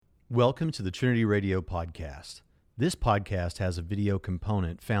Welcome to the Trinity Radio Podcast. This podcast has a video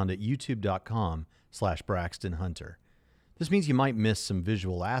component found at youtube.com/Braxton Hunter. This means you might miss some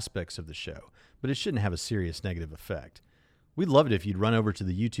visual aspects of the show, but it shouldn't have a serious negative effect. We'd love it if you'd run over to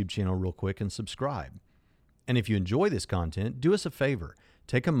the YouTube channel real quick and subscribe. And if you enjoy this content, do us a favor.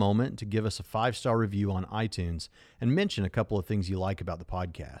 Take a moment to give us a 5-star review on iTunes and mention a couple of things you like about the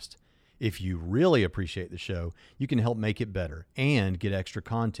podcast. If you really appreciate the show, you can help make it better and get extra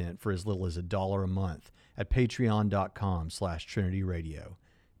content for as little as $1 a month at patreon.com/Trinity Radio.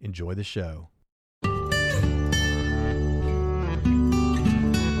 Enjoy the show.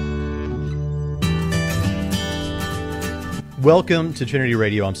 Welcome to Trinity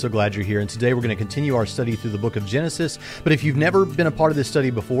Radio. I'm so glad you're here. And today we're going to continue our study through the book of Genesis. But if you've never been a part of this study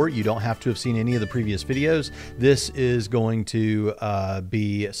before, you don't have to have seen any of the previous videos. This is going to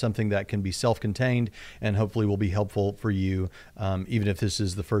be something that can be self-contained and hopefully will be helpful for you, even if this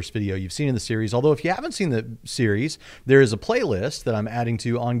is the first video you've seen in the series. Although if you haven't seen the series, there is a playlist that I'm adding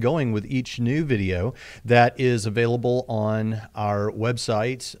to ongoing with each new video that is available on our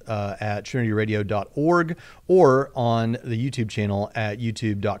website at trinityradio.org or on the YouTube channel at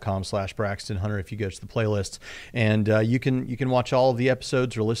youtube.com/Braxton Hunter if you go to the playlists. And you can watch all of the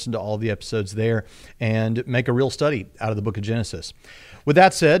episodes or listen to all of the episodes there and make a real study out of the book of Genesis. With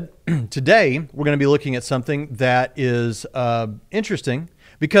that said, today we're going to be looking at something that is interesting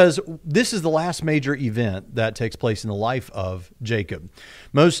because this is the last major event that takes place in the life of Jacob.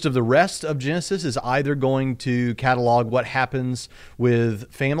 Most of the rest of Genesis is either going to catalog what happens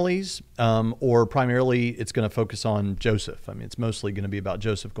with families, or primarily it's going to focus on Joseph. I mean, it's mostly going to be about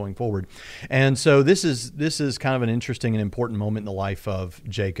Joseph going forward. And so this is kind of an interesting and important moment in the life of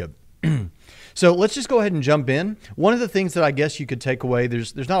Jacob. So let's just go ahead and jump in. One of the things that I guess you could take away,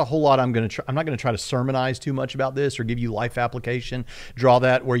 there's not a whole lot I'm not going to try to sermonize too much about this or give you life application. Draw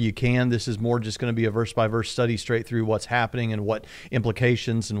that where you can. This is more just going to be a verse-by-verse study straight through what's happening and what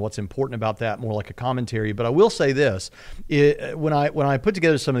implications and what's important about that, more like a commentary. But I will say this, when I put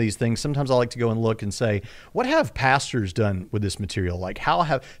together some of these things, sometimes I like to go and look and say, what have pastors done with this material? Like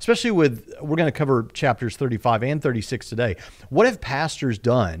especially we're going to cover chapters 35 and 36 today. What have pastors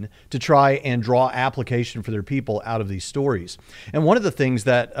done to try and draw application for their people out of these stories? And one of the things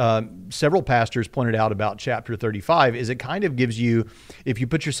that several pastors pointed out about chapter 35 is it kind of gives you, if you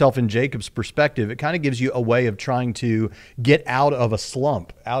put yourself in Jacob's perspective, it kind of gives you a way of trying to get out of a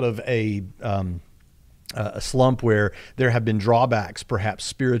slump, out of a slump where there have been drawbacks, perhaps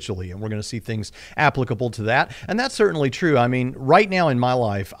spiritually, and we're going to see things applicable to that. And that's certainly true. I mean, right now in my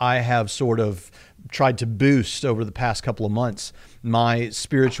life, I have sort of tried to boost over the past couple of months my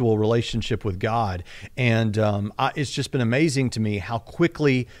spiritual relationship with God. And it's just been amazing to me how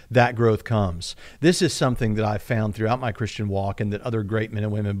quickly that growth comes. This is something that I've found throughout my Christian walk and that other great men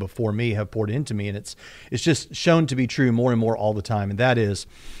and women before me have poured into me. And it's just shown to be true more and more all the time. And that is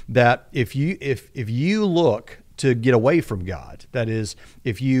that if you look to get away from God, that is,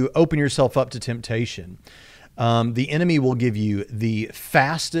 if you open yourself up to temptation, the enemy will give you the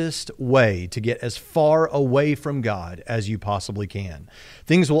fastest way to get as far away from God as you possibly can.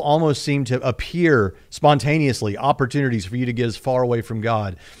 Things will almost seem to appear spontaneously, opportunities for you to get as far away from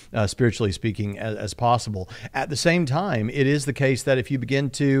God, spiritually speaking, as possible. At the same time, it is the case that if you begin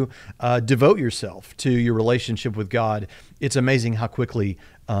to devote yourself to your relationship with God, it's amazing how quickly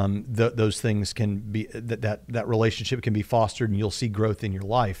those things can be, that relationship can be fostered and you'll see growth in your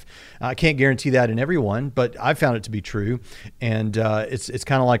life. I can't guarantee that in everyone, but I've found it to be true. And it's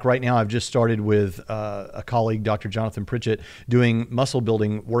kind of like right now I've just started with a colleague, Dr. Jonathan Pritchett, doing muscle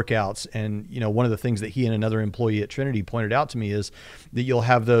building workouts. And, one of the things that he and another employee at Trinity pointed out to me is that you'll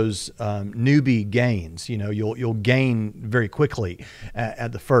have those newbie gains. You'll gain very quickly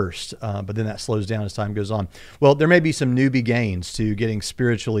at the first, but then that slows down as time goes on. Well, there may be some newbie gains to getting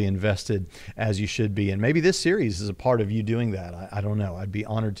spiritually invested as you should be. And maybe this series is a part of you doing that. I don't know. I'd be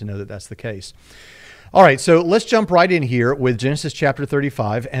honored to know that that's the case. All right, so let's jump right in here with Genesis chapter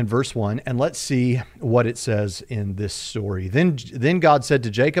 35 and verse 1, and let's see what it says in this story. Then God said to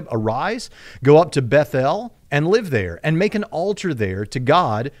Jacob, "Arise, go up to Bethel and live there, and make an altar there to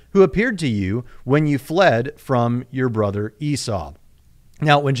God who appeared to you when you fled from your brother Esau."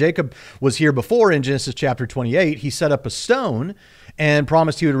 Now, when Jacob was here before in Genesis chapter 28, he set up a stone and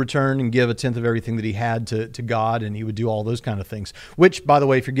promised he would return and give a tenth of everything that he had to God, and he would do all those kind of things. Which, by the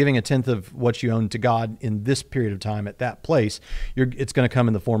way, if you're giving a tenth of what you own to God in this period of time at that place, it's going to come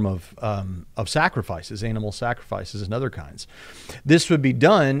in the form of sacrifices, animal sacrifices and other kinds. This would be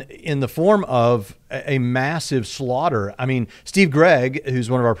done in the form of a massive slaughter. I mean, Steve Gregg,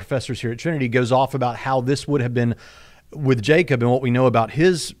 who's one of our professors here at Trinity, goes off about how this would have been with Jacob and what we know about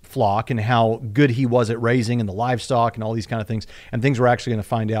his flock and how good he was at raising and the livestock and all these kind of things, and things we're actually going to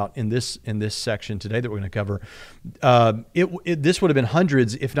find out in this section today that we're going to cover, this would have been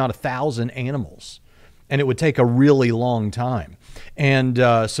hundreds, if not 1,000 animals. And it would take a really long time. And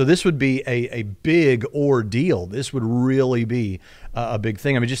so this would be a big ordeal. This would really be a big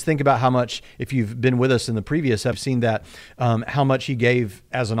thing. I mean, just think about how much, if you've been with us in the previous, I've seen that, how much he gave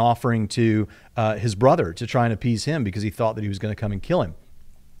as an offering to his brother to try and appease him because he thought that he was going to come and kill him.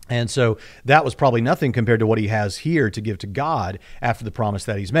 And so that was probably nothing compared to what he has here to give to God after the promise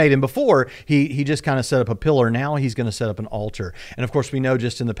that he's made. And before, he just kind of set up a pillar. Now he's going to set up an altar. And of course, we know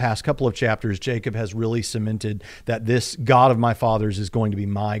just in the past couple of chapters, Jacob has really cemented that this God of my fathers is going to be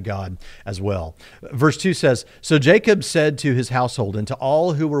my God as well. Verse 2 says, "So Jacob said to his household and to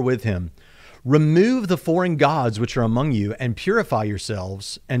all who were with him, 'Remove the foreign gods which are among you and purify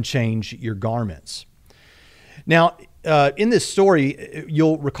yourselves and change your garments.'" Now, in this story,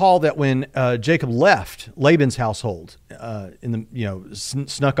 you'll recall that when Jacob left Laban's household,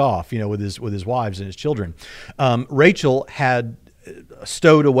 snuck off, with his wives and his children, Rachel had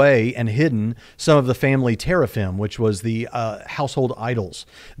stowed away and hidden some of the family teraphim, which was the household idols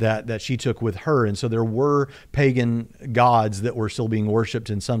that she took with her. And so there were pagan gods that were still being worshipped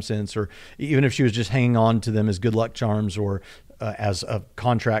in some sense, or even if she was just hanging on to them as good luck charms or as a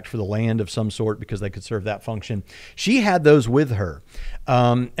contract for the land of some sort because they could serve that function. She had those with her.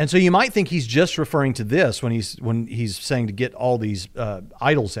 And so you might think he's just referring to this when he's saying to get all these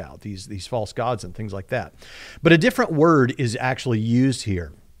idols out, these false gods and things like that. But a different word is actually used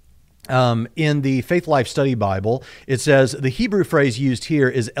here. In the Faith Life Study Bible, it says the Hebrew phrase used here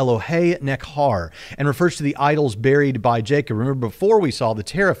is Elohei Nekhar and refers to the idols buried by Jacob. Remember, before we saw the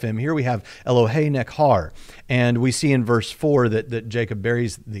teraphim, here we have Elohei Nekhar. And we see in verse 4 that Jacob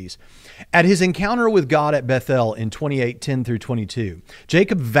buries these. At his encounter with God at Bethel in 28:10 through 22,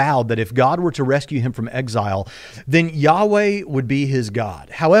 Jacob vowed that if God were to rescue him from exile, then Yahweh would be his God.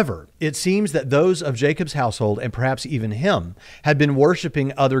 However, it seems that those of Jacob's household, and perhaps even him, had been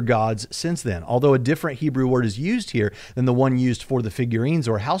worshiping other gods since then, although a different Hebrew word is used here than the one used for the figurines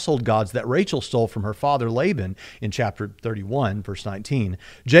or household gods that Rachel stole from her father Laban in chapter 31, verse 19.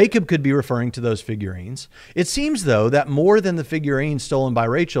 Jacob could be referring to those figurines. It seems, though, that more than the figurines stolen by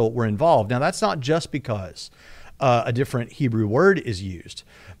Rachel were involved. Now, that's not just because a different Hebrew word is used.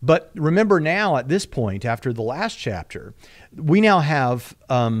 But remember now, at this point, after the last chapter, we now have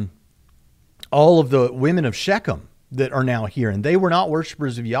all of the women of Shechem that are now here, and they were not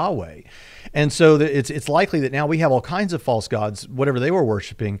worshipers of Yahweh. And so it's likely that now we have all kinds of false gods, whatever they were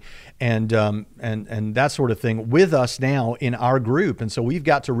worshiping, and that sort of thing with us now in our group. And so we've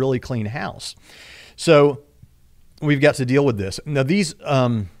got to really clean house. So we've got to deal with this. Now, these,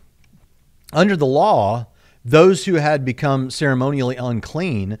 under the law, those who had become ceremonially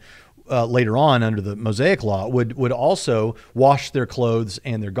unclean later on under the Mosaic law would also wash their clothes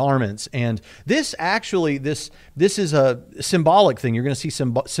and their garments. And this actually, this is a symbolic thing. You're going to see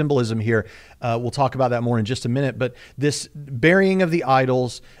some symbolism here. We'll talk about that more in just a minute. But this burying of the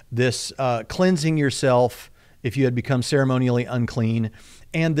idols, this cleansing yourself if you had become ceremonially unclean,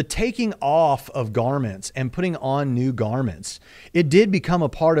 and the taking off of garments and putting on new garments. It did become a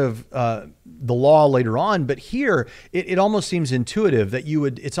part of the law later on, but here it almost seems intuitive that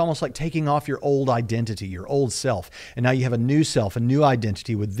it's almost like taking off your old identity, your old self. And now you have a new self, a new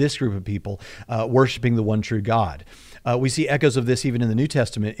identity with this group of people worshiping the one true God. We see echoes of this even in the New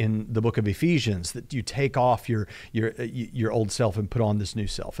Testament in the book of Ephesians, that you take off your old self and put on this new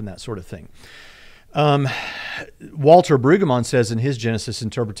self and that sort of thing. Walter Brueggemann says in his Genesis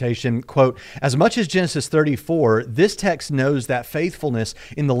interpretation, quote, "As much as Genesis 34, this text knows that faithfulness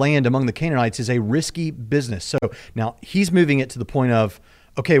in the land among the Canaanites is a risky business." So now he's moving it to the point of,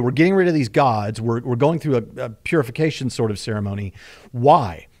 okay, we're getting rid of these gods. We're going through a purification sort of ceremony.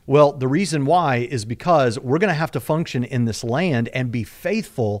 Why? Well, the reason why is because we're going to have to function in this land and be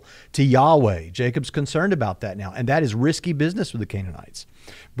faithful to Yahweh. Jacob's concerned about that now, and that is risky business with the Canaanites.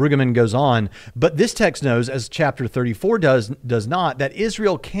 Brueggemann goes on, but this text knows, as chapter 34 does not, that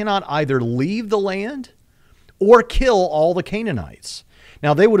Israel cannot either leave the land or kill all the Canaanites.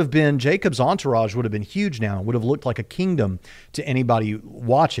 Now, they would have been, Jacob's entourage would have been huge now, would have looked like a kingdom to anybody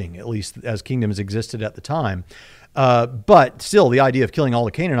watching, at least as kingdoms existed at the time. But still, the idea of killing all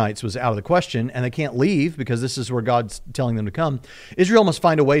the Canaanites was out of the question, and they can't leave because this is where God's telling them to come. Israel must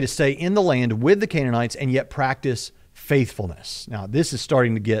find a way to stay in the land with the Canaanites and yet practice faithfulness. Now, this is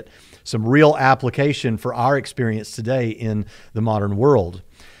starting to get some real application for our experience today in the modern world.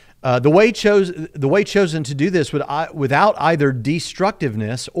 The way chosen to do this without either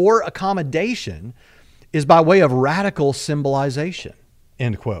destructiveness or accommodation is by way of radical symbolization,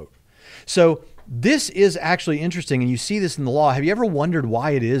 end quote. So this is actually interesting, and you see this in the law. Have you ever wondered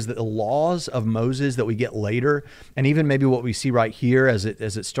why it is that the laws of Moses that we get later, and even maybe what we see right here as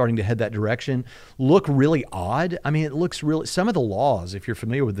it's starting to head that direction, look really odd? I mean, it looks really, some of the laws, if you're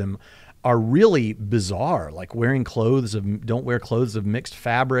familiar with them, are really bizarre, like don't wear clothes of mixed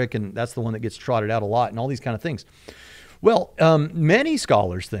fabric, and that's the one that gets trotted out a lot, and all these kind of things. Well, many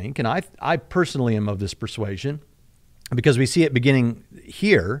scholars think, and I personally am of this persuasion, because we see it beginning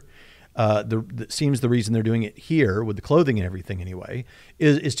here. Seems the reason they're doing it here with the clothing and everything anyway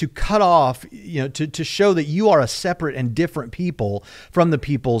is to cut off, to show that you are a separate and different people from the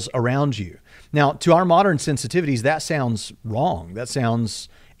peoples around you. Now, to our modern sensitivities, that sounds wrong. That sounds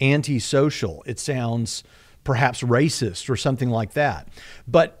antisocial. It sounds perhaps racist or something like that,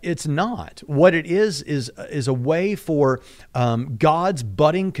 but it's not. What it is a way for God's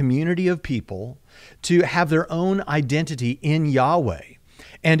budding community of people to have their own identity in Yahweh.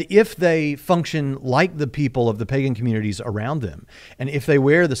 And if they function like the people of the pagan communities around them, and if they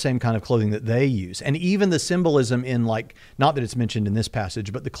wear the same kind of clothing that they use, and even the symbolism in, like, not that it's mentioned in this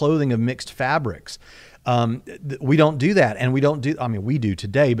passage, but the clothing of mixed fabrics, we don't do that. And we do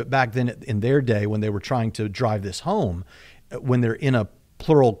today, but back then in their day, when they were trying to drive this home, when they're in a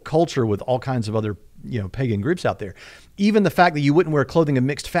plural culture with all kinds of other pagan groups out there, even the fact that you wouldn't wear clothing of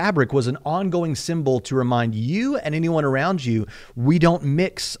mixed fabric was an ongoing symbol to remind you and anyone around you, we don't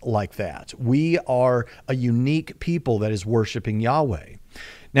mix like that. We are a unique people that is worshiping Yahweh.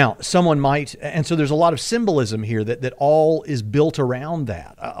 Now, and so there's a lot of symbolism here that all is built around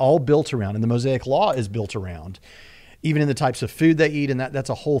that, and the Mosaic Law is built around, even in the types of food they eat, and that's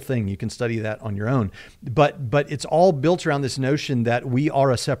a whole thing. You can study that on your own. But it's all built around this notion that we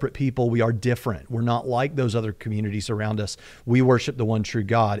are a separate people. We are different. We're not like those other communities around us. We worship the one true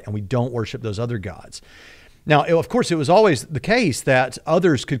God, and we don't worship those other gods. Now, of course, it was always the case that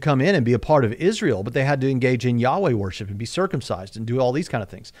others could come in and be a part of Israel, but they had to engage in Yahweh worship and be circumcised and do all these kind of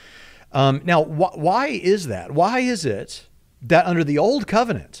things. Now, why is that? Why is it that under the Old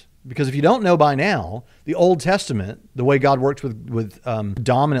Covenant, because if you don't know by now, the Old Testament, the way God worked with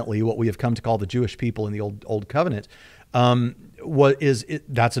dominantly what we have come to call the Jewish people in the Old Covenant, the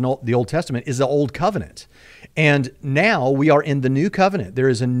Old Testament is the Old Covenant. And now we are in the New Covenant. There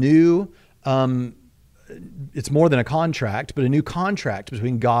is a new, it's more than a contract, but a new contract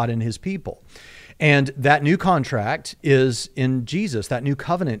between God and his people. And that new contract is in Jesus. That new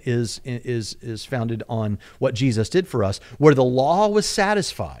covenant is founded on what Jesus did for us, where the law was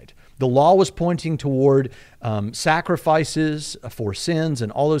satisfied. The law was pointing toward sacrifices for sins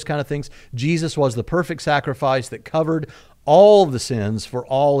and all those kind of things. Jesus was the perfect sacrifice that covered all of the sins for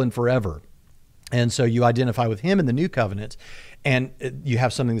all and forever. And so you identify with him in the new covenant, and you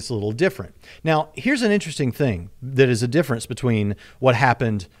have something that's a little different. Now, here's an interesting thing that is a difference between what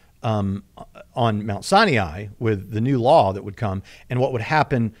happened on Mount Sinai with the new law that would come and what would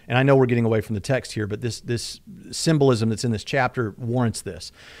happen. And I know we're getting away from the text here, but this symbolism that's in this chapter warrants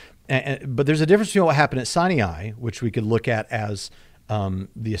this. But there's a difference between what happened at Sinai, which we could look at as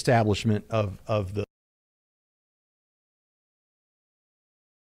the establishment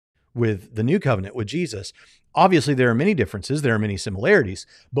with the new covenant with Jesus. Obviously, there are many differences. There are many similarities.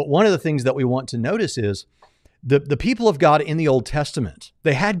 But one of the things that we want to notice is the people of God in the Old Testament,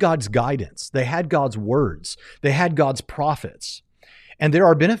 they had God's guidance. They had God's words. They had God's prophets. And there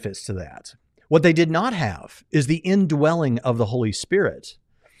are benefits to that. What they did not have is the indwelling of the Holy Spirit.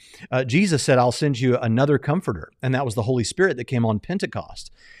 Jesus said, I'll send you another comforter. And that was the Holy Spirit that came on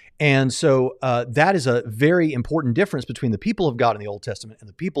Pentecost. And so that is a very important difference between the people of God in the Old Testament and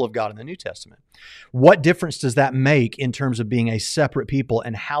the people of God in the New Testament. What difference does that make in terms of being a separate people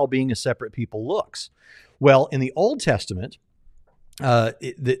and how being a separate people looks? Well, in the Old Testament,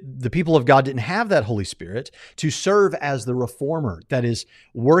 the people of God didn't have that Holy Spirit to serve as the reformer that is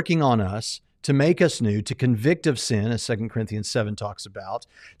working on us to make us new, to convict of sin, as 2 Corinthians 7 talks about,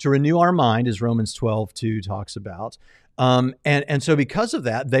 to renew our mind, as Romans 12:2 talks about. And so because of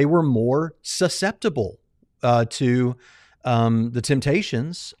that, they were more susceptible to the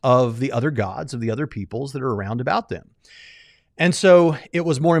temptations of the other gods, of the other peoples that are around about them. And so it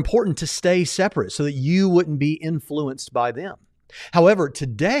was more important to stay separate so that you wouldn't be influenced by them. However,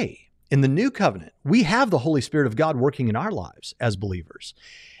 today, in the new covenant, we have the Holy Spirit of God working in our lives as believers.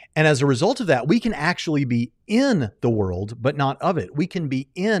 And as a result of that, we can actually be in the world, but not of it. We can be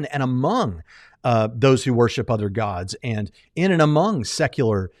in and among those who worship other gods, and in and among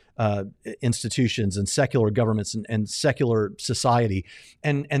secular institutions and secular governments and secular society.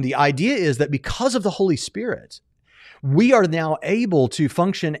 And the idea is that because of the Holy Spirit, we are now able to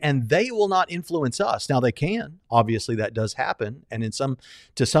function, and they will not influence us. Now they can, obviously that does happen. And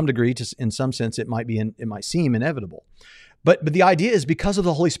to some degree, in some sense, it might seem inevitable. But the idea is because of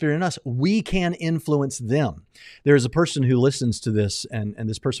the Holy Spirit in us, we can influence them. There is a person who listens to this, and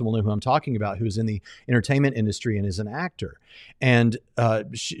this person will know who I'm talking about, who is in the entertainment industry and is an actor. And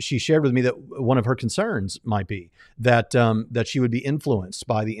she shared with me that one of her concerns might be that she would be influenced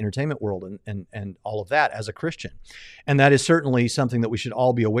by the entertainment world and all of that as a Christian. And that is certainly something that we should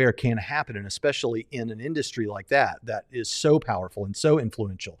all be aware can happen, and especially in an industry like that is so powerful and so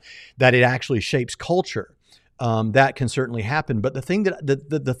influential that it actually shapes culture. That can certainly happen. But the thing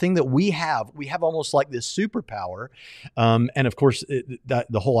that we have almost like this superpower. And of course,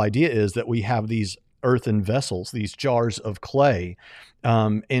 the whole idea is that we have these earthen vessels, these jars of clay,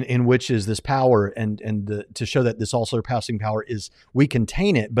 in which is this power, and to show that this all surpassing power is, we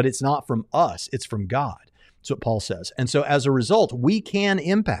contain it, but it's not from us, it's from God. That's what Paul says. And so as a result, we can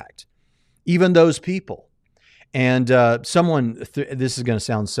impact even those people. And this is going to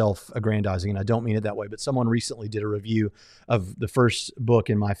sound self-aggrandizing, and I don't mean it that way, but someone recently did a review of the first book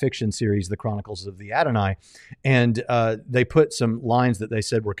in my fiction series, The Chronicles of the Adonai, and they put some lines that they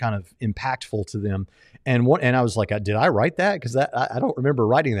said were kind of impactful to them. And I was like, did I write that? Because I don't remember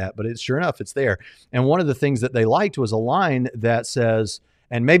writing that, but sure enough, it's there. And one of the things that they liked was a line that says,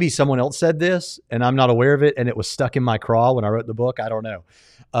 and maybe someone else said this, and I'm not aware of it, and it was stuck in my craw when I wrote the book. I don't know.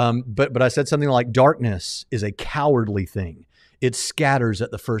 But I said something like, darkness is a cowardly thing. It scatters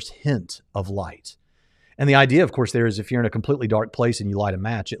at the first hint of light. And the idea, of course, there is if you're in a completely dark place and you light a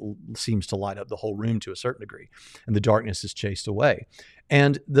match, it seems to light up the whole room to a certain degree, and the darkness is chased away.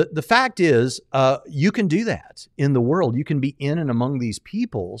 And the fact is, you can do that in the world. You can be in and among these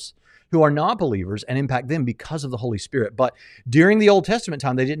peoples who are not believers and impact them because of the Holy Spirit. But during the Old Testament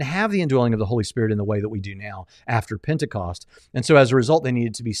time, they didn't have the indwelling of the Holy Spirit in the way that we do now after Pentecost. And so as a result, they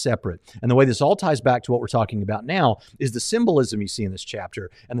needed to be separate. And the way this all ties back to what we're talking about now is the symbolism you see in this chapter,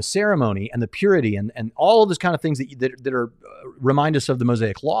 and the ceremony and the purity and all of those kind of things that are remind us of the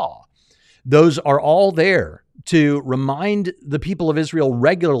Mosaic Law. Those are all there to remind the people of Israel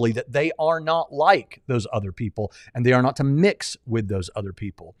regularly that they are not like those other people, and they are not to mix with those other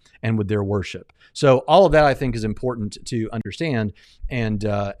people and with their worship. So all of that, I think, is important to understand and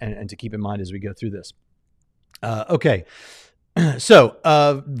to keep in mind as we go through this. Okay.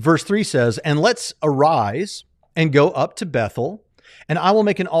 So verse 3 says, "And let's arise and go up to Bethel, and I will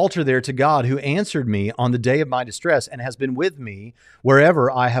make an altar there to God, who answered me on the day of my distress and has been with me wherever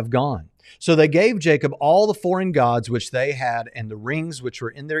I have gone." So they gave Jacob all the foreign gods which they had, and the rings which were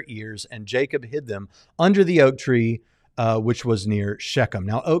in their ears, and Jacob hid them under the oak tree which was near Shechem.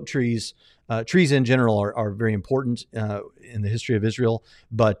 Now, oak trees in general are very important in the history of Israel,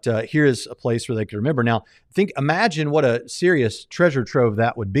 but here is a place where they could remember. Now, imagine what a serious treasure trove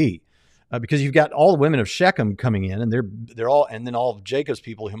that would be. Because you've got all the women of Shechem coming in, and they're all, and then all of Jacob's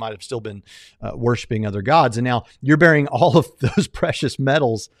people who might have still been worshiping other gods, and now you're bearing all of those precious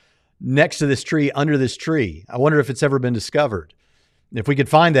metals next to this tree, under this tree. I wonder if it's ever been discovered. If we could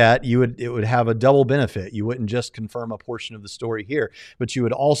find that, it would have a double benefit. You wouldn't just confirm a portion of the story here, but you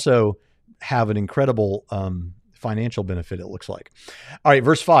would also have an incredible financial benefit, it looks like. All right,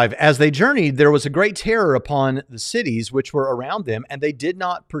 verse 5, "As they journeyed, there was a great terror upon the cities which were around them, and they did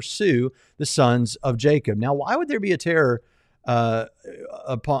not pursue the sons of Jacob." Now, why would there be a terror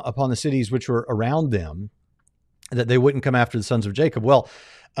upon the cities which were around them, that they wouldn't come after the sons of Jacob? Well,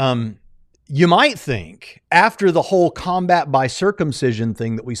 you might think, after the whole combat by circumcision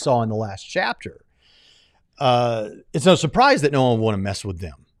thing that we saw in the last chapter, it's no surprise that no one would want to mess with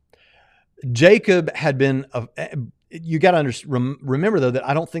them. Jacob had been, you got to remember, though, that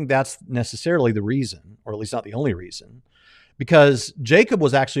I don't think that's necessarily the reason, or at least not the only reason, because Jacob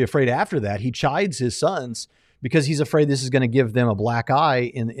was actually afraid after that. He chides his sons because he's afraid this is going to give them a black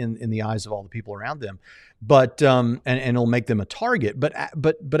eye in the eyes of all the people around them, but and it'll make them a target.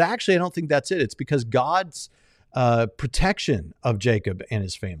 But actually, I don't think that's it. It's because God's protection of Jacob and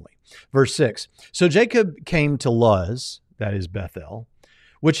his family. Verse 6, "So Jacob came to Luz," that is Bethel,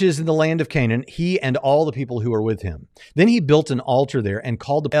 "which is in the land of Canaan, he and all the people who were with him. Then he built an altar there and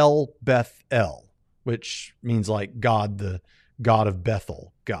called it El Beth-El," which means like God, the God of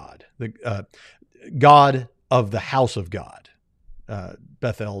Bethel, God, the God of the house of God.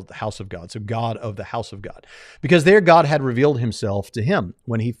 Bethel, the house of God. So God of the house of God. Because there God had revealed himself to him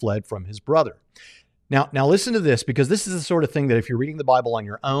when he fled from his brother. Now listen to this, because this is the sort of thing that if you're reading the Bible on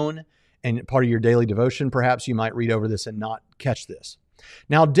your own and part of your daily devotion, perhaps you might read over this and not catch this.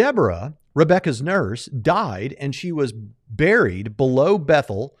 "Now Deborah, Rebekah's nurse, died, and she was buried below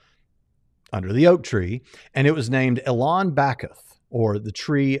Bethel under the oak tree, and it was named Elon Backuth, or the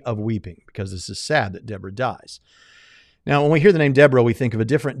tree of weeping, because this is sad that Deborah dies. Now, when we hear the name Deborah, we think of a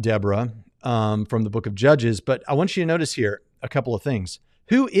different Deborah from the book of Judges, but I want you to notice here a couple of things.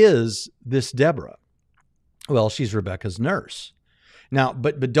 Who is this Deborah? Well, she's Rebekah's nurse. Now,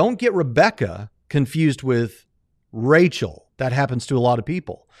 but don't get Rebekah confused with Rachel. That happens to a lot of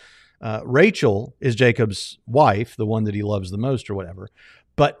people. Rachel is Jacob's wife, the one that he loves the most or whatever.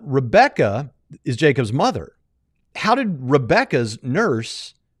 But Rebekah is Jacob's mother. How did Rebekah's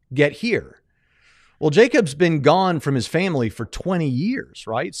nurse get here? Well, Jacob's been gone from his family for 20 years,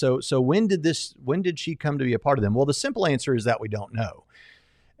 right? So when did she come to be a part of them? Well, the simple answer is that we don't know,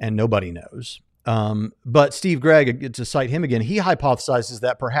 and nobody knows. But Steve Gregg, to cite him again, he hypothesizes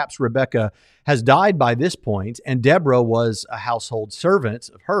that perhaps Rebekah has died by this point, and Deborah was a household servant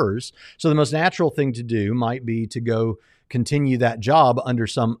of hers. So the most natural thing to do might be to go continue that job under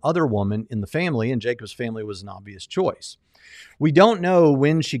some other woman in the family, and Jacob's family was an obvious choice. We don't know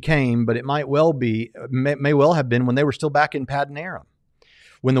when she came, but it may well have been when they were still back in Paddan Aram,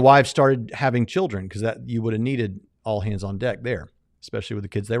 when the wives started having children, because that you would have needed all hands on deck there, especially with the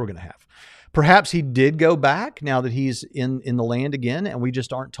kids they were going to have. Perhaps he did go back now that he's in the land again, and we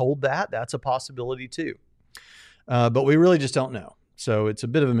just aren't told that. That's a possibility too. But we really just don't know. So it's a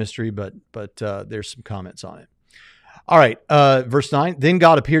bit of a mystery, but there's some comments on it. All right, verse 9. Then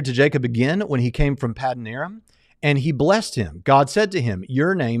God appeared to Jacob again when he came from Paddan Aram, and he blessed him. God said to him,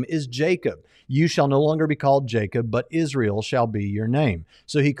 "Your name is Jacob. You shall no longer be called Jacob, but Israel shall be your name."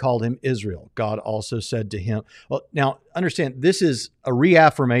 So he called him Israel. God also said to him, well, now understand, this is a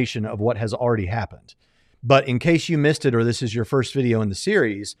reaffirmation of what has already happened. But in case you missed it, or this is your first video in the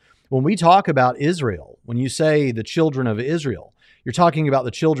series, when we talk about Israel, when you say the children of Israel, you're talking about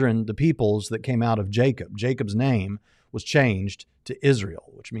the peoples that came out of Jacob. Jacob's name was changed to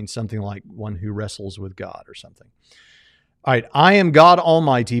Israel, which means something like one who wrestles with God or something. All right, I am God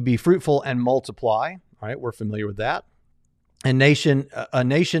Almighty, be fruitful and multiply. All right, we're familiar with that. A nation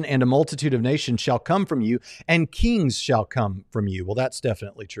and a multitude of nations shall come from you, and kings shall come from you. Well, that's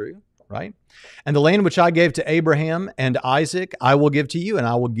definitely true, right? And the land which I gave to Abraham and Isaac, I will give to you, and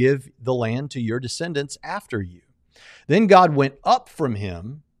I will give the land to your descendants after you. Then God went up from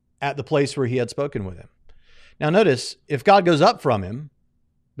him at the place where he had spoken with him. Now notice, if God goes up from him,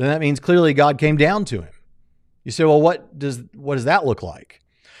 then that means clearly God came down to him. You say, well, what does that look like?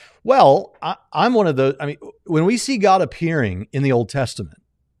 Well, I'm one of those. I mean, when we see God appearing in the Old Testament,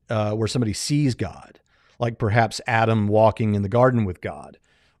 where somebody sees God, like perhaps Adam walking in the garden with God,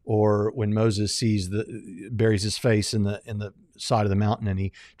 or when Moses buries his face in the side of the mountain and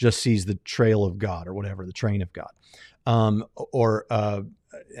he just sees the trail of God or whatever, the train of God, and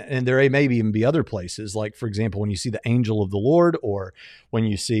there may even be other places, like, for example, when you see the angel of the Lord, or when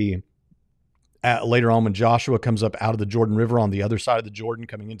you see later on when Joshua comes up out of the Jordan River on the other side of the Jordan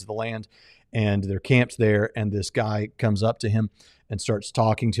coming into the land, and they're camped there, and this guy comes up to him and starts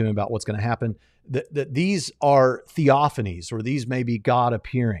talking to him about what's going to happen. These are theophanies, or these may be God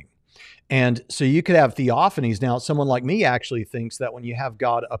appearing. And so you could have theophanies. Now, someone like me actually thinks that when you have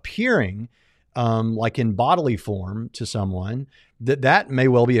God appearing, like in bodily form to someone, that may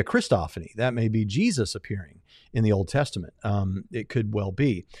well be a Christophany. That may be Jesus appearing in the Old Testament. It could well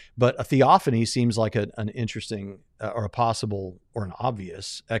be. But a theophany seems like an interesting or a possible or an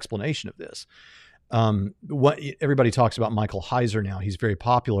obvious explanation of this. What everybody talks about Michael Heiser now. He's very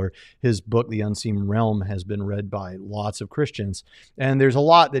popular. His book, The Unseen Realm, has been read by lots of Christians. And there's a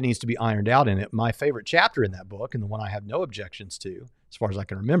lot that needs to be ironed out in it. My favorite chapter in that book, and the one I have no objections to, as far as I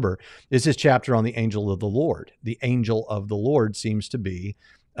can remember, is his chapter on the angel of the Lord. The angel of the Lord seems to be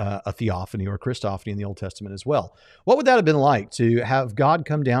a theophany or a Christophany in the Old Testament as well. What would that have been like to have God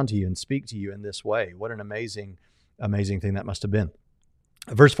come down to you and speak to you in this way? What an amazing, amazing thing that must have been.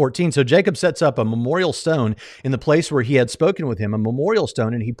 Verse 14, so Jacob sets up a memorial stone in the place where he had spoken with him, a memorial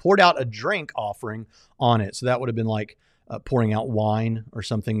stone, and he poured out a drink offering on it. So that would have been like pouring out wine or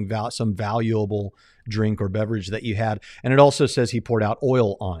something, some valuable drink or beverage that you had. And it also says he poured out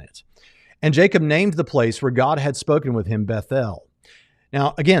oil on it. And Jacob named the place where God had spoken with him Bethel.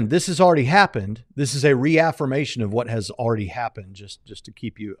 Now, again, this has already happened. This is a reaffirmation of what has already happened, just to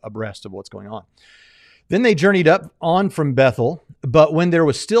keep you abreast of what's going on. Then they journeyed up on from Bethel, but when there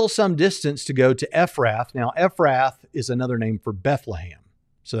was still some distance to go to Ephrath. Now, Ephrath is another name for Bethlehem,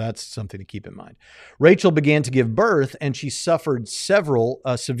 so that's something to keep in mind. Rachel began to give birth, and she suffered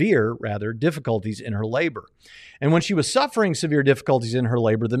severe difficulties in her labor. And when she was suffering severe difficulties in her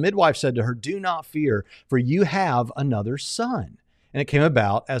labor, the midwife said to her, "Do not fear, for you have another son." And it came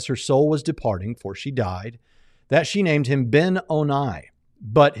about, as her soul was departing, for she died, that she named him Ben-Oni,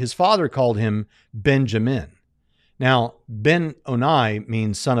 but his father called him Benjamin. Now, Ben-Oni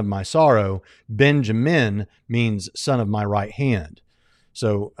means son of my sorrow. Benjamin means son of my right hand.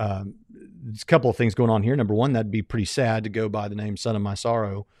 So there's a couple of things going on here. Number one, that'd be pretty sad to go by the name son of my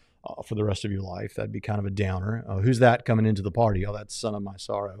sorrow for the rest of your life. That'd be kind of a downer. Who's that coming into the party? Oh, that's son of my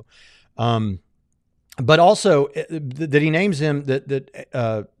sorrow. But also that he names him,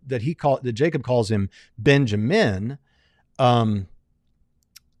 that Jacob calls him Benjamin. That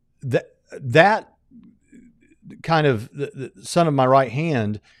kind of the son of my right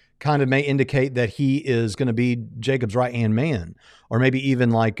hand kind of may indicate that he is going to be Jacob's right hand man, or maybe even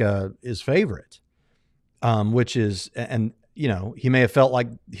like his favorite, which is, and he may have felt like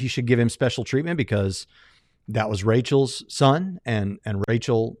he should give him special treatment because that was Rachel's son, and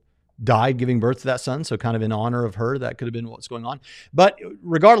Rachel died giving birth to that son. So kind of in honor of her, that could have been what's going on. But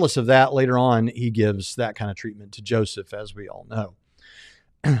regardless of that, later on, he gives that kind of treatment to Joseph, as we all know.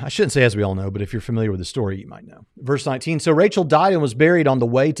 I shouldn't say as we all know, but if you're familiar with the story, you might know. Verse 19, so Rachel died and was buried on the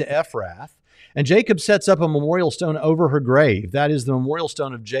way to Ephrath, and Jacob sets up a memorial stone over her grave. That is the memorial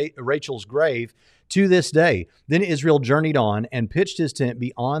stone of Rachel's grave to this day. Then Israel journeyed on and pitched his tent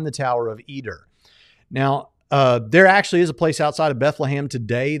beyond the Tower of Eder. Now, there actually is a place outside of Bethlehem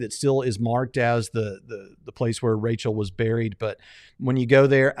today that still is marked as the place where Rachel was buried. But when you go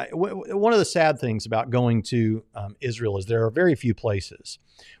there, one of the sad things about going to Israel is there are very few places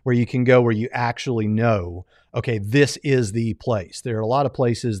where you can go where you actually know, okay, this is the place. There are a lot of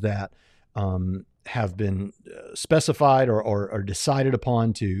places that have been specified or decided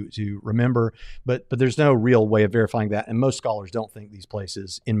upon to remember, but there's no real way of verifying that. And most scholars don't think these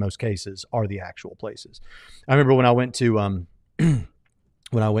places, in most cases, are the actual places. I remember when I went to,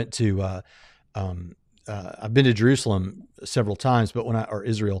 I've been to Jerusalem several times, or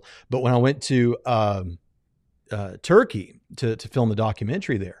Israel, but when I went to Turkey to film the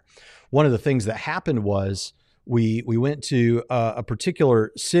documentary there, one of the things that happened was we went to a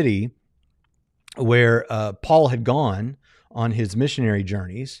particular city where Paul had gone on his missionary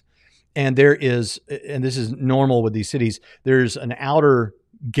journeys. And there is, and this is normal with these cities, there's an outer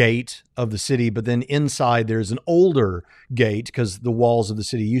gate of the city, but then inside there's an older gate because the walls of the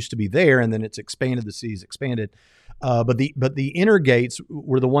city used to be there, and then it's expanded, the city's expanded. But the inner gates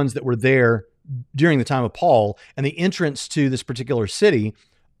were the ones that were there during the time of Paul, and the entrance to this particular city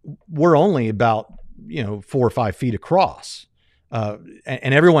were only about 4 or 5 feet across.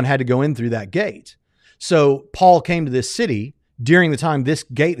 And everyone had to go in through that gate. So Paul came to this city during the time this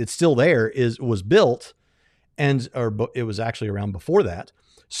gate that's still there was built, or it was actually around before that.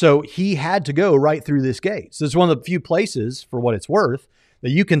 So he had to go right through this gate. So it's one of the few places, for what it's worth,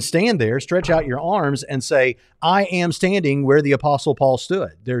 that you can stand there, stretch out your arms, and say, "I am standing where the Apostle Paul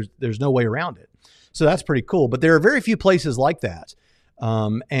stood." There's no way around it. So that's pretty cool. But there are very few places like that.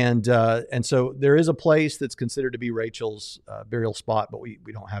 And so there is a place that's considered to be Rachel's burial spot, but we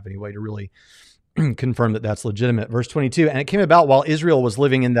don't have any way to really confirm that that's legitimate. Verse 22, and it came about while Israel was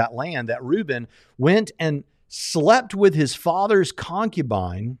living in that land that Reuben went and slept with his father's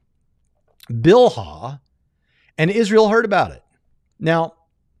concubine, Bilhah, and Israel heard about it. Now,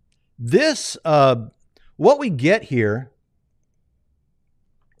 this, what we get here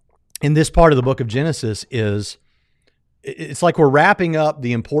in this part of the book of Genesis is, it's like we're wrapping up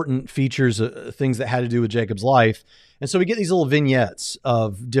the important features, things that had to do with Jacob's life. And so we get these little vignettes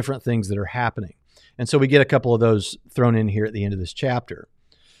of different things that are happening. And so we get a couple of those thrown in here at the end of this chapter.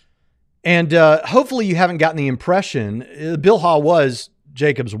 And hopefully you haven't gotten the impression, Bilhah was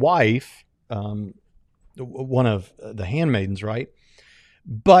Jacob's wife, one of the handmaidens, right?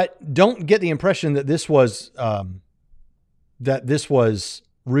 But don't get the impression that this was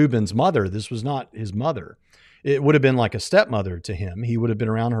Reuben's mother. This was not his mother. It would have been like a stepmother to him. He would have been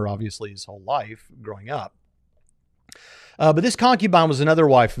around her, obviously, his whole life growing up. But this concubine was another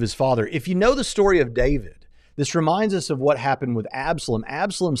wife of his father. If you know the story of David, this reminds us of what happened with Absalom.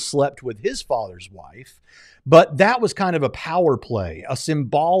 Absalom slept with his father's wife, but that was kind of a power play, a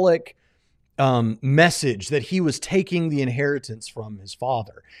symbolic message that he was taking the inheritance from his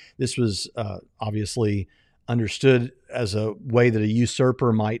father. This was obviously understood as a way that a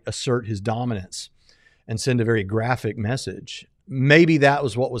usurper might assert his dominance and send a very graphic message. Maybe that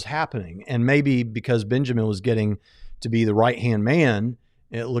was what was happening. And maybe because Benjamin was getting to be the right-hand man,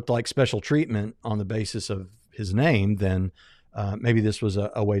 it looked like special treatment on the basis of his name, then maybe this was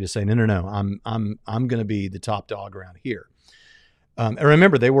a way to say, no, I'm going to be the top dog around here. And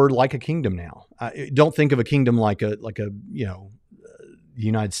remember, they were like a kingdom now. Don't think of a kingdom like a the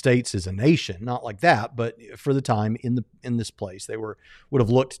United States as a nation, not like that, but for the time in this place, they would have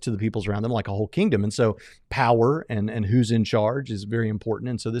looked to the peoples around them like a whole kingdom. And so power and who's in charge is very important.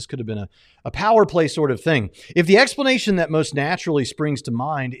 And so this could have been a power play sort of thing. If the explanation that most naturally springs to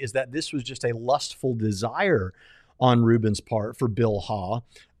mind is that this was just a lustful desire on Reuben's part for Bilhah,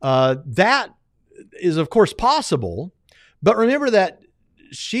 that is of course possible. But remember that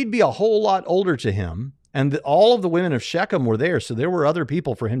she'd be a whole lot older to him. And all of the women of Shechem were there, so there were other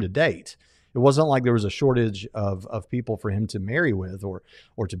people for him to date. It wasn't like there was a shortage of people for him to marry with or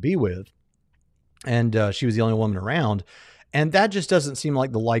to be with. And she was the only woman around. And that just doesn't seem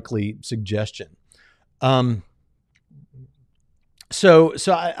like the likely suggestion. So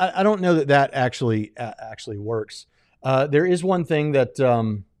I don't know that actually works. There is one thing that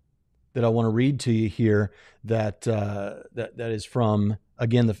I want to read to you here that is from,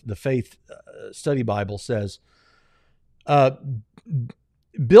 again, the Faith Study Bible says, Bilhah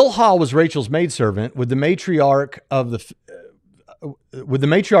was Rachel's maidservant. With the matriarch of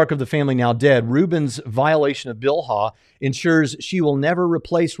the family now dead, Reuben's violation of Bilhah ensures she will never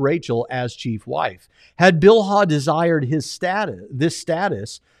replace Rachel as chief wife. Had Bilhah desired this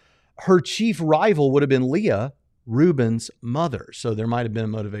status, her chief rival would have been Leah, Reuben's mother. So there might have been a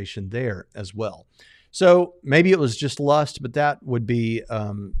motivation there as well. So maybe it was just lust, but that would be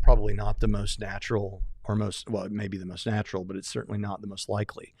probably not the most natural it may be the most natural, but it's certainly not the most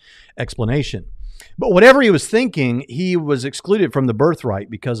likely explanation. But whatever he was thinking, he was excluded from the birthright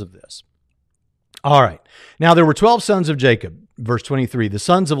because of this. All right. Now there were 12 sons of Jacob. Verse 23, the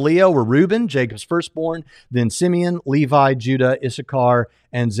sons of Leah were Reuben, Jacob's firstborn, then Simeon, Levi, Judah, Issachar,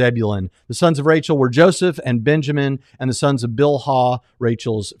 and Zebulun. The sons of Rachel were Joseph and Benjamin, and the sons of Bilhah,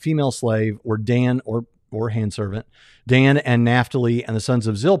 Rachel's female slave, were Dan or handservant, Dan and Naphtali, and the sons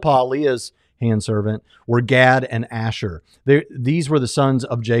of Zilpah, Leah's handservant, were Gad and Asher. These were the sons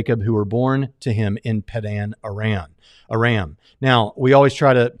of Jacob who were born to him in Padan Aram. Now, we always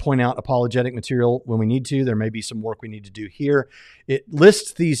try to point out apologetic material when we need to. There may be some work we need to do here. It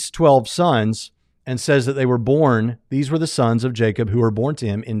lists these 12 sons and says that these were the sons of Jacob who were born to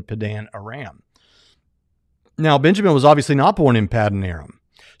him in Padan Aram. Now, Benjamin was obviously not born in Padan Aram.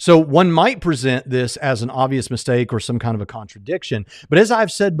 So one might present this as an obvious mistake or some kind of a contradiction. But as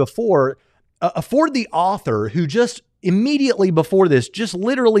I've said before, afford the author who just immediately before this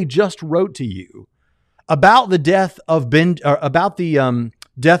literally wrote to you about the death of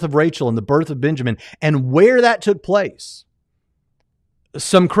death of Rachel and the birth of Benjamin and where that took place,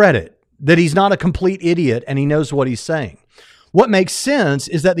 some credit that he's not a complete idiot and he knows what he's saying. What makes sense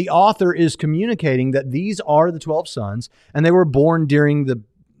is that the author is communicating that these are the 12 sons and they were born during the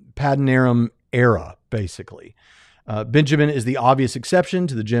Padan Aram era, basically. Benjamin is the obvious exception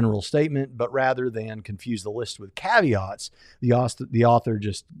to the general statement, but rather than confuse the list with caveats, the author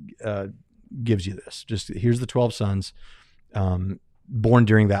just gives you this. Just here's the 12 sons born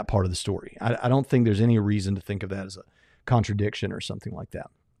during that part of the story. I don't think there's any reason to think of that as a contradiction or something like that.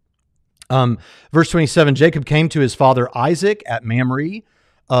 Verse 27, Jacob came to his father Isaac at Mamre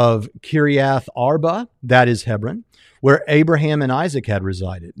of Kiriath Arba, that is Hebron, where Abraham and Isaac had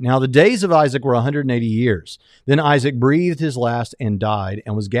resided. Now the days of Isaac were 180 years. Then Isaac breathed his last and died,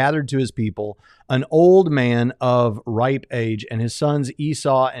 and was gathered to his people, an old man of ripe age, and his sons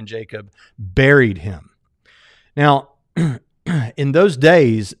Esau and Jacob buried him. Now, in those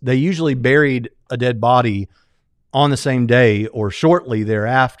days, they usually buried a dead body on the same day or shortly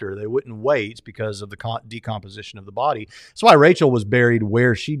thereafter. They wouldn't wait because of the decomposition of the body. That's why Rachel was buried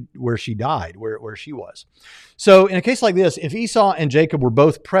where she died, where she was. So in a case like this, if Esau and Jacob were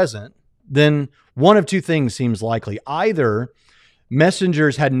both present, then one of two things seems likely. Either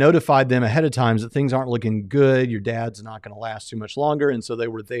messengers had notified them ahead of time that things aren't looking good, your dad's not going to last too much longer, and so they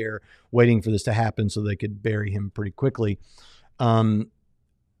were there waiting for this to happen so they could bury him pretty quickly.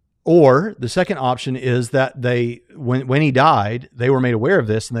 Or the second option is that when he died, they were made aware of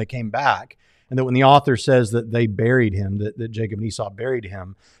this and they came back. And that when the author says that they buried him, that Jacob and Esau buried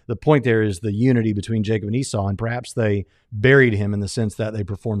him, the point there is the unity between Jacob and Esau. And perhaps they buried him in the sense that they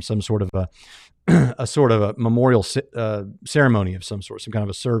performed some sort of a memorial ceremony of some sort, some kind of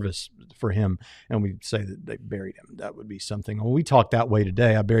a service for him. And we say that they buried him. That would be something. When we talk that way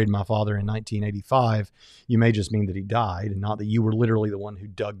today, I buried my father in 1985. You may just mean that he died and not that you were literally the one who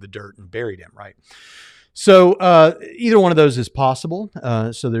dug the dirt and buried him, right? So either one of those is possible.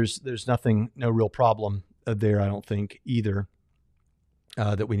 So there's no real problem there, I don't think, either,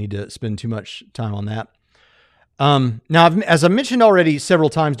 that we need to spend too much time on that. Now, as I mentioned already several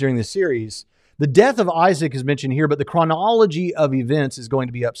times during this series, the death of Isaac is mentioned here, but the chronology of events is going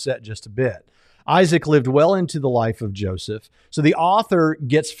to be upset just a bit. Isaac lived well into the life of Joseph. So the author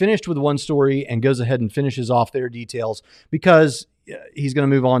gets finished with one story and goes ahead and finishes off their details because he's going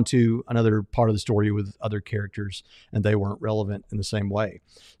to move on to another part of the story with other characters, and they weren't relevant in the same way.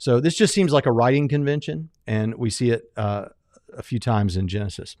 So this just seems like a writing convention, and we see it a few times in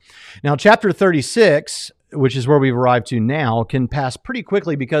Genesis. Now, chapter 36, which is where we've arrived to now, can pass pretty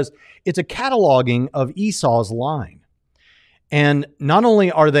quickly because it's a cataloging of Esau's line. And not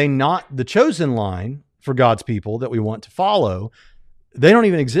only are they not the chosen line for God's people that we want to follow, they don't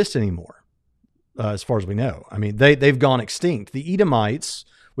even exist anymore. As far as we know. I mean, they've gone extinct. The Edomites,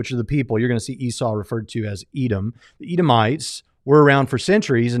 which are the people, you're going to see Esau referred to as Edom. The Edomites were around for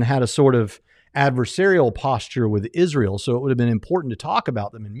centuries and had a sort of adversarial posture with Israel, so it would have been important to talk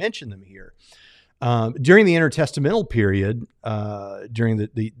about them and mention them here. During the intertestamental period, during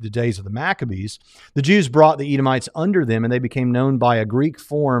the days of the Maccabees, the Jews brought the Edomites under them, and they became known by a Greek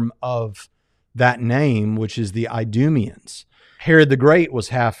form of that name, which is the Idumeans. Herod the Great was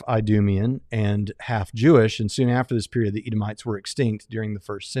half Idumean and half Jewish, and soon after this period, the Edomites were extinct during the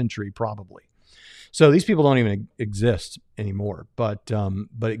first century, probably. So these people don't even exist anymore, but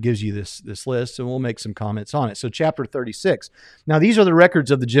it gives you this list, and we'll make some comments on it. So chapter 36. Now, these are the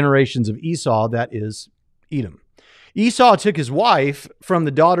records of the generations of Esau, that is Edom. Esau took his wife from the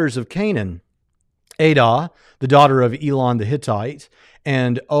daughters of Canaan, Adah, the daughter of Elon the Hittite,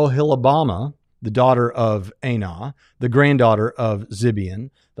 and Oholibamah, the daughter of Anah, the granddaughter of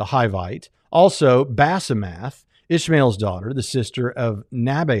Zibeon, the Hivite. Also, Basemath, Ishmael's daughter, the sister of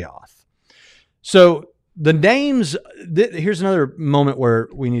Nabaioth. So the names, here's another moment where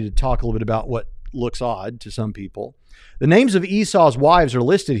we need to talk a little bit about what looks odd to some people. The names of Esau's wives are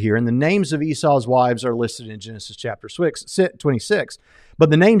listed here, and the names of Esau's wives are listed in Genesis chapter 26,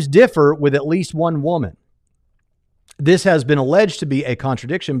 but the names differ with at least one woman. This has been alleged to be a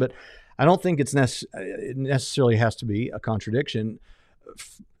contradiction, but I don't think it necessarily has to be a contradiction.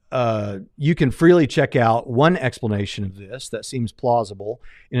 You can freely check out one explanation of this that seems plausible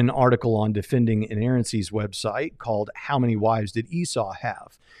in an article on Defending Inerrancy's website called How Many Wives Did Esau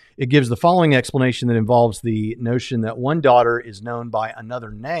Have? It gives the following explanation that involves the notion that one daughter is known by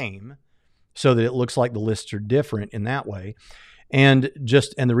another name so that it looks like the lists are different in that way. And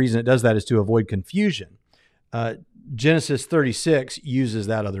the reason it does that is to avoid confusion. Genesis 36 uses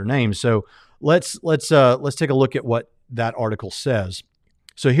that other name. So let's take a look at what that article says.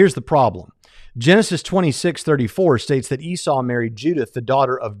 So here's the problem. Genesis 26:34 states that Esau married Judith, the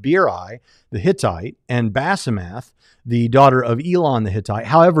daughter of Beeri, the Hittite, and Basemath, the daughter of Elon the Hittite.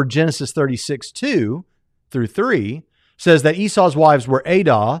 However, Genesis 36:2-3 says that Esau's wives were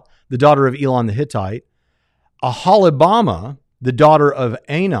Adah, the daughter of Elon the Hittite, Oholibamah, the daughter of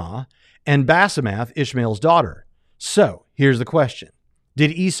Anah, and Basemath, Ishmael's daughter. So here's the question.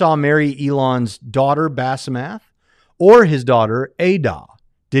 Did Esau marry Elon's daughter Basemath or his daughter Adah?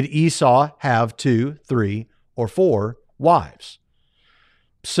 Did Esau have 2, 3, or 4 wives?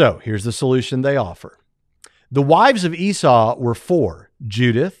 So here's the solution they offer. The wives of Esau were 4: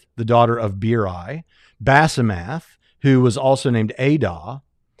 Judith, the daughter of Beeri, Basemath, who was also named Adah,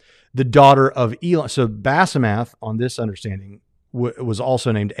 the daughter of Elon. So Basemath, on this understanding, was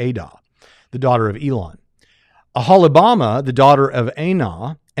also named Adah, the daughter of Elon. Oholibamah, the daughter of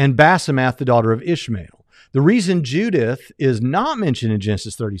Anah, and Basemath, the daughter of Ishmael. The reason Judith is not mentioned in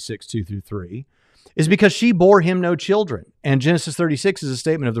Genesis 36:2-3 is because she bore him no children. And Genesis 36 is a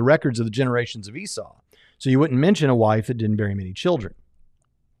statement of the records of the generations of Esau. So you wouldn't mention a wife that didn't bear him any children.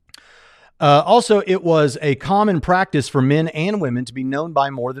 Also, it was a common practice for men and women to be known by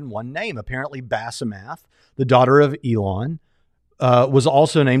more than one name. Apparently, Basemath, the daughter of Elon, was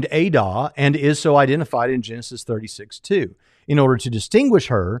also named Adah and is so identified in Genesis 36:2 in order to distinguish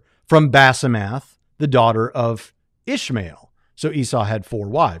her from Basemath, the daughter of Ishmael. So Esau had 4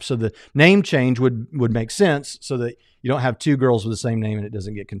 wives. So the name change would make sense so that you don't have 2 girls with the same name and it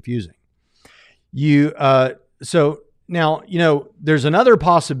doesn't get confusing. So now, there's another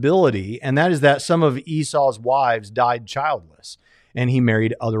possibility, and that is that some of Esau's wives died childless, and he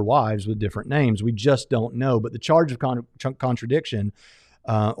married other wives with different names. We just don't know. But the charge of contradiction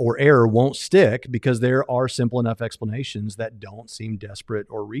or error won't stick because there are simple enough explanations that don't seem desperate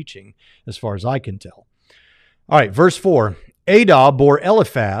or reaching as far as I can tell. All right, verse 4. Adah bore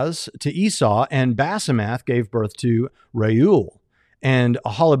Eliphaz to Esau, and Basemath gave birth to Reuel. And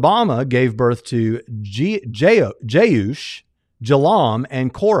Oholibamah gave birth to Jeush, Jalam,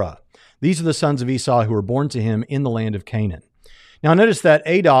 and Korah. These are the sons of Esau who were born to him in the land of Canaan. Now notice that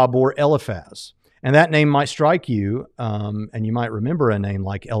Adah bore Eliphaz, and that name might strike you, and you might remember a name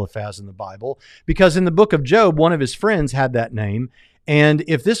like Eliphaz in the Bible, because in the book of Job, one of his friends had that name, And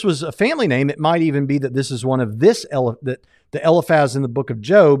if this was a family name, it might even be that this is one of this, that the Eliphaz in the book of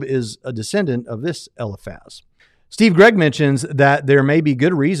Job is a descendant of this Eliphaz. Steve Gregg mentions that there may be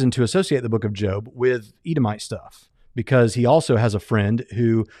good reason to associate the book of Job with Edomite stuff, because he also has a friend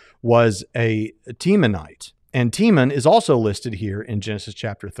who was a Temanite. And Teman is also listed here in Genesis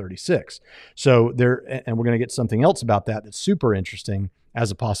chapter 36. So there, and we're going to get something else about that that's super interesting as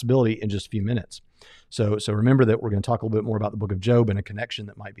a possibility in just a few minutes. So remember that we're going to talk a little bit more about the book of Job and a connection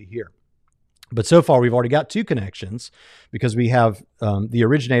that might be here. But so far, we've already got two connections, because we have the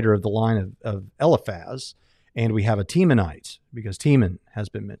originator of the line of Eliphaz, and we have a Temanite, because Teman has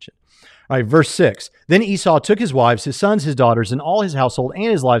been mentioned. All right, verse 6. Then Esau took his wives, his sons, his daughters, and all his household,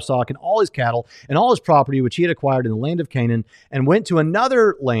 and his livestock, and all his cattle, and all his property, which he had acquired in the land of Canaan, and went to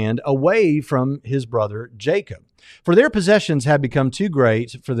another land away from his brother Jacob. For their possessions had become too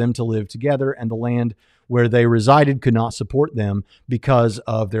great for them to live together, and the land where they resided could not support them because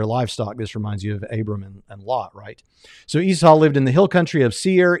of their livestock. This reminds you of Abram and Lot, right? So Esau lived in the hill country of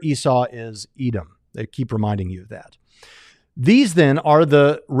Seir. Esau is Edom. They keep reminding you of that. These then are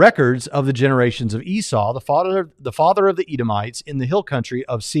the records of the generations of Esau, the father of the Edomites in the hill country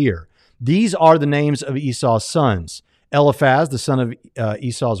of Seir. These are the names of Esau's sons: Eliphaz, the son of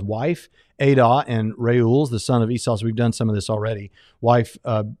Esau's wife; Adah and Reuel, the son of Esau. So we've done some of this already. Wife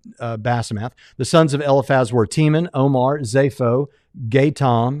Basemath. The sons of Eliphaz were Teman, Omar, Zapho,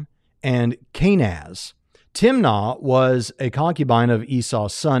 Gatam, and Kenaz. Timnah was a concubine of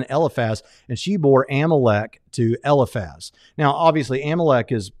Esau's son Eliphaz, and she bore Amalek to Eliphaz. Now, obviously,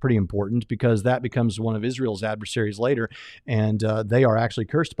 Amalek is pretty important, because that becomes one of Israel's adversaries later, and they are actually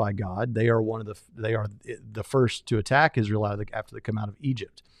cursed by God. They are the first to attack Israel after they come out of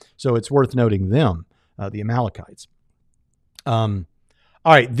Egypt. So it's worth noting them, the Amalekites.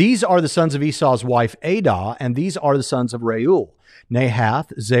 All right, these are the sons of Esau's wife Adah, and these are the sons of Reuel: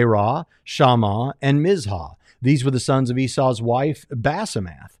 Nahath, Zerah, Shammah, and Mizhah. These were the sons of Esau's wife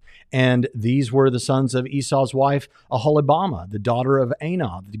Basemath. And these were the sons of Esau's wife Aholibamah, the daughter of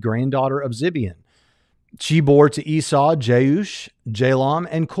Anah, the granddaughter of Zibeon. She bore to Esau Jeush, Jalam,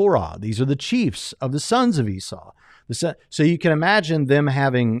 and Korah. These are the chiefs of the sons of Esau. So you can imagine them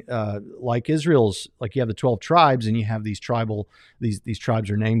having, like Israel's, like you have the 12 tribes, and you have these these tribes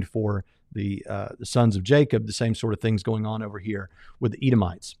are named for the sons of Jacob. The same sort of things going on over here with the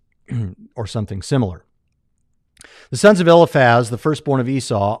Edomites, or something similar. The sons of Eliphaz, the firstborn of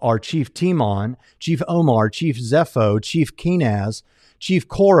Esau, are Chief Teman, Chief Omar, Chief Zepho, Chief Kenaz, Chief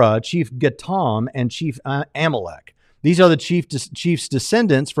Korah, Chief Gatam, and Chief Amalek. These are the chief's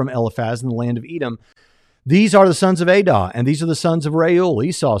descendants from Eliphaz in the land of Edom. These are the sons of Adah, and these are the sons of Reuel,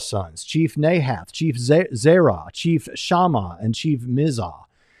 Esau's sons: Chief Nahath, Chief Zerah, Chief Shammah, and Chief Mizah.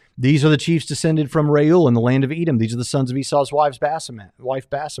 These are the chiefs descended from Reuel in the land of Edom. These are the sons of Esau's wife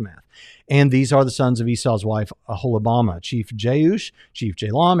Basemath. And these are the sons of Esau's wife Aholibamah: Chief Jeush, Chief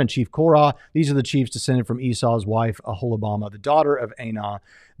Jalam, and Chief Korah. These are the chiefs descended from Esau's wife Aholibamah, the daughter of Anah.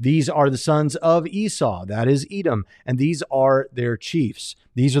 These are the sons of Esau, that is Edom, and these are their chiefs.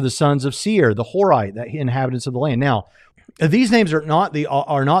 These are the sons of Seir, the Horite, the inhabitants of the land. Now, these names are not the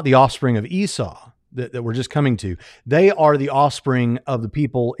offspring of Esau that we're just coming to. They are the offspring of the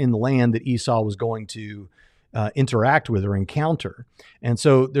people in the land that Esau was going to interact with or encounter. And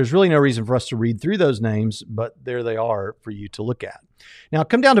so there's really no reason for us to read through those names, but there they are for you to look at. Now,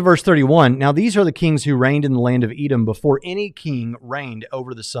 come down to verse 31. Now, these are the kings who reigned in the land of Edom before any king reigned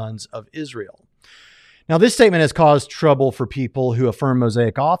over the sons of Israel. Now, this statement has caused trouble for people who affirm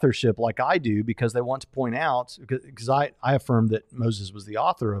Mosaic authorship like I do, because they want to point out, because I affirm that Moses was the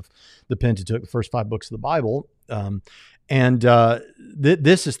author of the Pentateuch, the first 5 books of the Bible.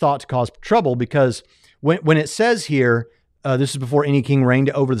 This is thought to cause trouble, because when it says here, this is before any king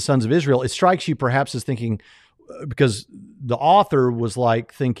reigned over the sons of Israel, it strikes you perhaps as thinking, because the author was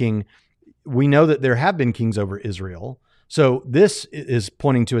like thinking, we know that there have been kings over Israel. So this is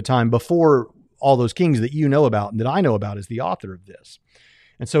pointing to a time before all those kings that you know about and that I know about as the author of this.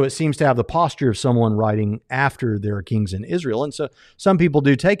 And so it seems to have the posture of someone writing after there are kings in Israel. And so some people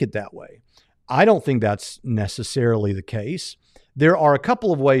do take it that way. I don't think that's necessarily the case. There are a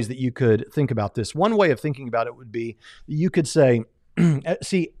couple of ways that you could think about this. One way of thinking about it would be, you could say,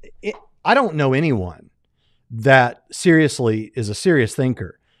 I don't know anyone that seriously is a serious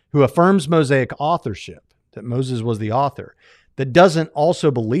thinker who affirms Mosaic authorship, that Moses was the author, that doesn't also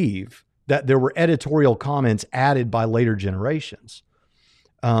believe that there were editorial comments added by later generations.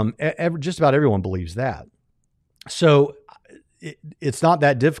 Just about everyone believes that. So it's not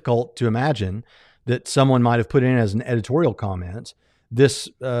that difficult to imagine that someone might have put in as an editorial comment, this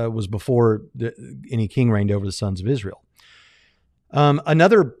was before any king reigned over the sons of Israel.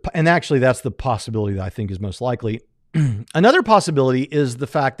 And actually that's the possibility that I think is most likely. Another possibility is the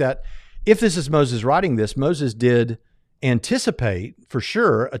fact that if this is Moses writing this, Moses did anticipate for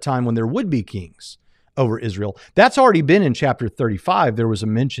sure a time when there would be kings over Israel. That's already been in chapter 35. There was a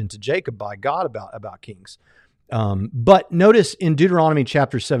mention to Jacob by God about kings. But notice in Deuteronomy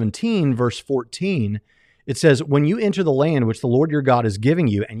chapter 17, verse 14, it says, when you enter the land which the Lord your God is giving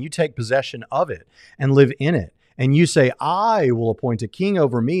you, and you take possession of it and live in it, and you say, I will appoint a king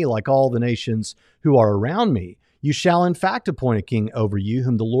over me like all the nations who are around me, you shall in fact appoint a king over you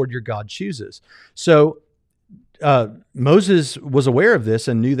whom the Lord your God chooses. So Moses was aware of this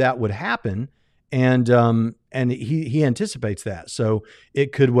and knew that would happen. And he anticipates that. So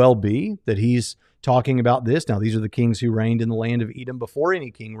it could well be that he's talking about this. Now, these are the kings who reigned in the land of Edom before any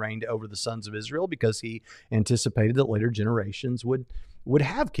king reigned over the sons of Israel, because he anticipated that later generations would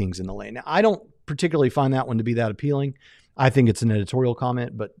have kings in the land. Now, I don't particularly find that one to be that appealing. I think it's an editorial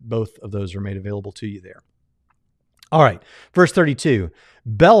comment, but both of those are made available to you there. All right, verse 32.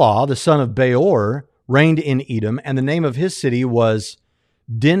 Bela, the son of Beor, reigned in Edom, and the name of his city was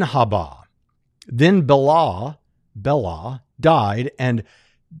Dinhabah. Then Bela died, and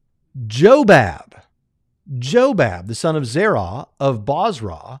Jobab, the son of Zerah of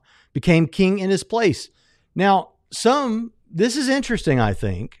Bozrah, became king in his place. Now, this is interesting, I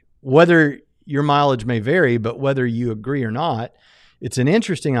think, whether your mileage may vary, but whether you agree or not, it's an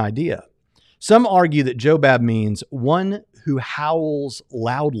interesting idea. Some argue that Jobab means one who howls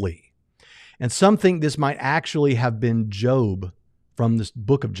loudly. And some think this might actually have been Job from this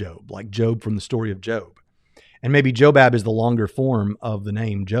book of Job, like Job from the story of Job. And maybe Jobab is the longer form of the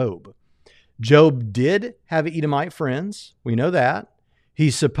name Job. Job did have Edomite friends. We know that.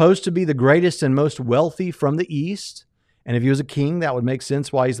 He's supposed to be the greatest and most wealthy from the east. And if he was a king, that would make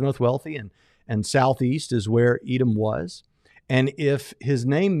sense why he's the most wealthy. And southeast is where Edom was. And if his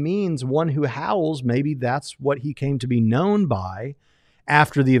name means one who howls, maybe that's what he came to be known by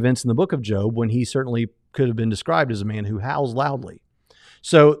after the events in the book of Job, when he certainly could have been described as a man who howls loudly.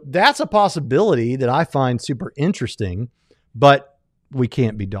 So that's a possibility that I find super interesting, but we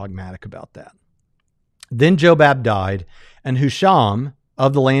can't be dogmatic about that. Then Jobab died, and Husham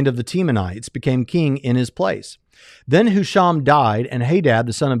of the land of the Temanites became king in his place. Then Husham died, and Hadad,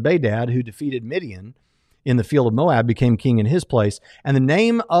 the son of Bedad, who defeated Midian in the field of Moab, became king in his place, and the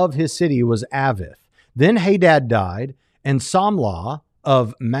name of his city was Avith. Then Hadad died, and Samlah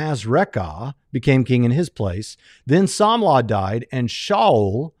of Masrekah became king in his place. Then Samlah died, and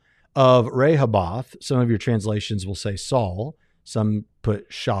Shaul of Rehoboth, some of your translations will say Saul, some put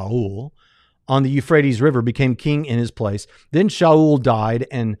Shaul, on the Euphrates River became king in his place. Then Shaul died,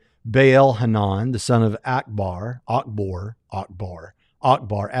 and Baal-Hanan, the son of Akbar, Admiral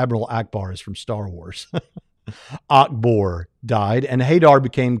Akbar is from Star Wars. Akbar died, and Hadar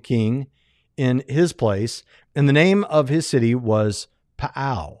became king in his place. And the name of his city was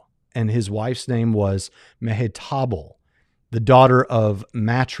Paal, and his wife's name was Mehetabel, the daughter of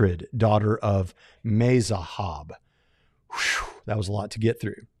Matred, daughter of Mezahab. Whew, that was a lot to get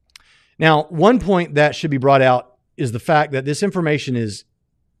through. Now, one point that should be brought out is the fact that this information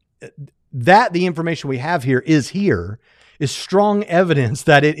the information we have here is strong evidence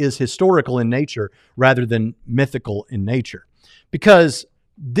that it is historical in nature rather than mythical in nature. Because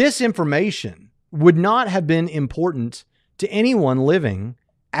this information would not have been important to anyone living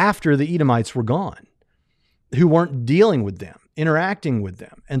after the Edomites were gone, who weren't dealing with them, interacting with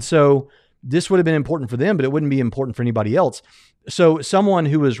them. And so this would have been important for them, but it wouldn't be important for anybody else. So someone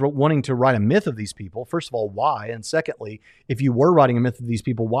who is wanting to write a myth of these people, first of all, why? And secondly, if you were writing a myth of these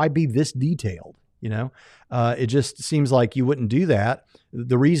people, why be this detailed? It just seems like you wouldn't do that.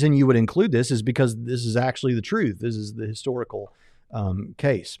 The reason you would include this is because this is actually the truth. This is the historical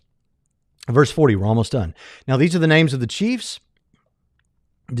case. Verse 40, we're almost done. Now, these are the names of the chiefs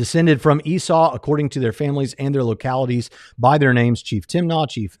descended from Esau according to their families and their localities by their names: Chief Timnah,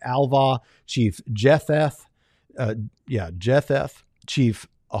 Chief Alvah, Chief Jetheth, Chief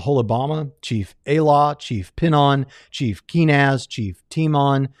Aholibama, Chief Elah, Chief Pinon, Chief Kenaz, Chief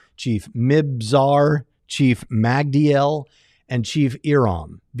Timon, Chief Mibzar, Chief Magdiel, and Chief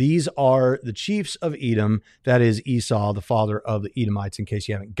Iram. These are the chiefs of Edom, that is Esau, the father of the Edomites, in case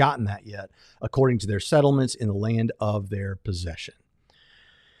you haven't gotten that yet, according to their settlements in the land of their possession.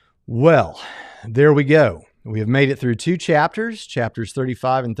 Well, there we go. We have made it through two chapters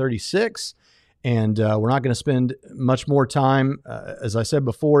 35 and 36. And we're not going to spend much more time. As I said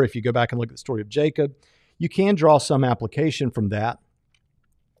before, if you go back and look at the story of Jacob, you can draw some application from that.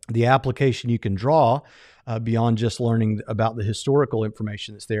 The application you can draw beyond just learning about the historical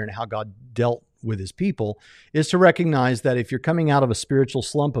information that's there and how God dealt with his people, is to recognize that if you're coming out of a spiritual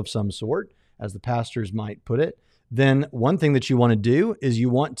slump of some sort, as the pastors might put it, then one thing that you want to do is you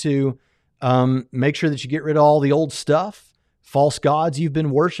want to make sure that you get rid of all the old stuff, false gods you've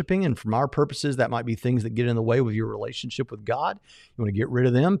been worshiping. And from our purposes, that might be things that get in the way with your relationship with God. You want to get rid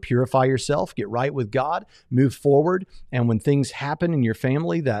of them, purify yourself, get right with God, move forward. And when things happen in your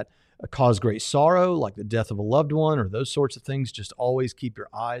family that cause great sorrow, like the death of a loved one or those sorts of things, just always keep your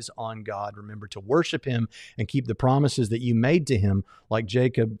eyes on God. Remember to worship him and keep the promises that you made to him, like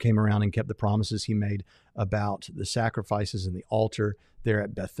Jacob came around and kept the promises he made about the sacrifices and the altar there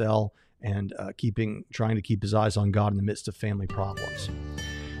at Bethel, and trying to keep his eyes on God in the midst of family problems.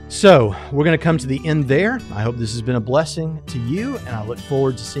 So we're going to come to the end there. I hope this has been a blessing to you, and I look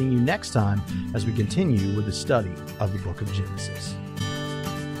forward to seeing you next time as we continue with the study of the book of Genesis.